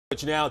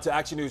Switch now to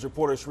Action News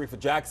reporter Sharifa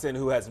Jackson,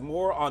 who has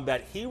more on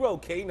that hero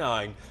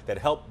K-9 that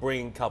helped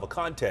bring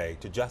Cavalcante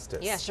to justice.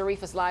 Yeah,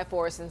 Sharifa's live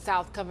for us in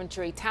South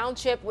Coventry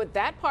Township with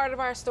that part of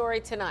our story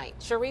tonight.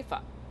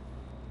 Sharifa.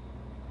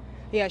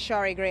 Yeah,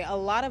 Shari, Gray, a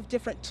lot of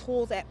different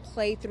tools at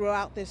play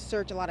throughout this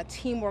search. A lot of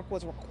teamwork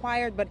was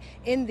required, but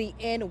in the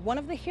end, one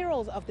of the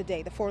heroes of the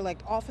day, the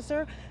four-legged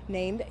officer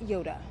named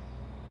Yoda.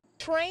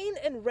 Trained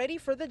and ready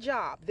for the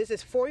job, this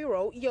is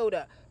 4-year-old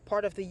Yoda,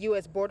 part of the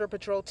U.S. Border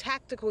Patrol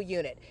Tactical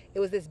Unit. It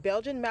was this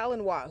Belgian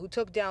Malinois who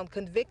took down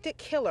convicted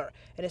killer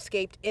and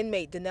escaped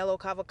inmate Danilo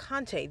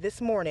Cavalcante this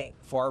morning.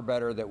 Far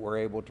better that we're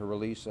able to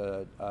release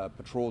a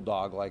patrol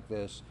dog like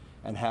this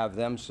and have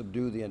them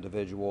subdue the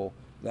individual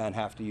than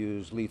have to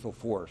use lethal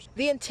force.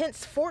 The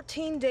intense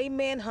 14-day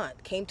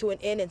manhunt came to an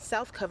end in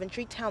South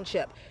Coventry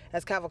Township.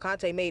 As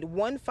Cavalcante made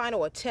one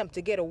final attempt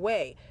to get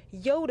away,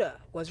 Yoda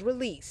was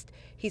released.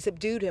 He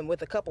subdued him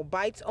with a couple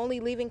bites, only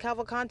leaving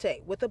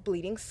Cavalcante with a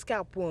bleeding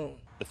scalp wound.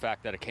 The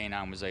fact that a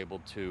K-9 was able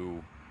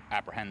to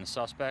apprehend the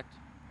suspect,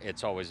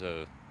 it's always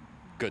a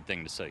good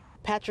thing to see.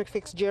 Patrick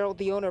Fitzgerald,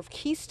 the owner of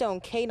Keystone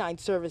K-9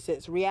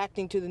 Services,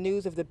 reacting to the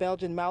news of the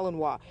Belgian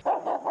Malinois.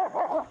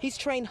 He's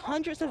trained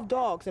hundreds of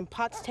dogs in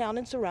Pottstown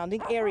and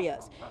surrounding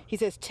areas. He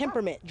says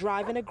temperament,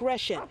 drive, and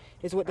aggression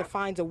is what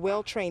defines a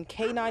well-trained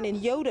K-9,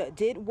 and Yoda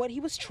did what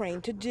he was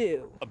trained to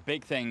do. A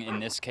big thing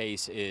in this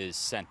case is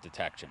scent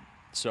detection.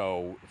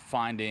 So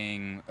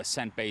finding a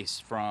scent base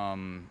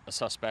from a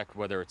suspect,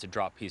 whether it's a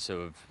dropped piece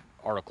of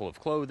article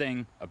of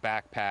clothing, a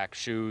backpack,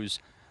 shoes,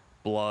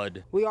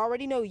 blood. We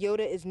already know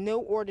Yoda is no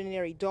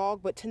ordinary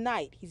dog, but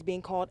tonight he's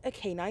being called a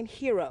K-9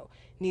 hero.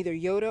 Neither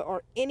Yoda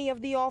or any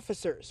of the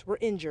officers were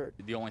injured.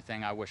 The only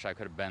thing I wish I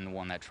could have been the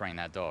one that trained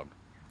that dog.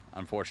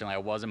 Unfortunately, I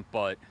wasn't,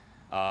 but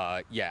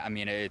yeah, I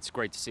mean, it's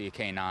great to see a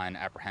K-9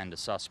 apprehend a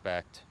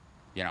suspect,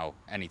 you know,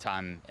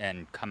 anytime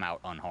and come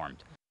out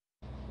unharmed.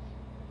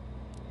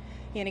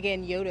 And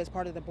again, Yoda is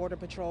part of the Border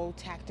Patrol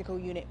Tactical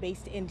Unit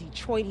based in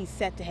Detroit. He's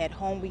set to head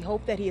home. We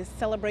hope that he is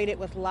celebrated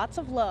with lots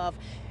of love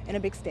and a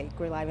big steak.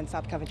 We're live in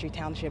South Coventry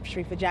Township.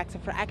 Sharifa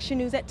Jackson for Action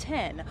News at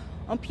 10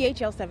 on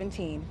PHL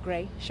 17.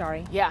 Gray,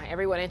 Shari. Yeah,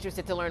 everyone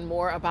interested to learn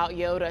more about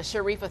Yoda.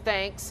 Sharifa,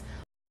 thanks.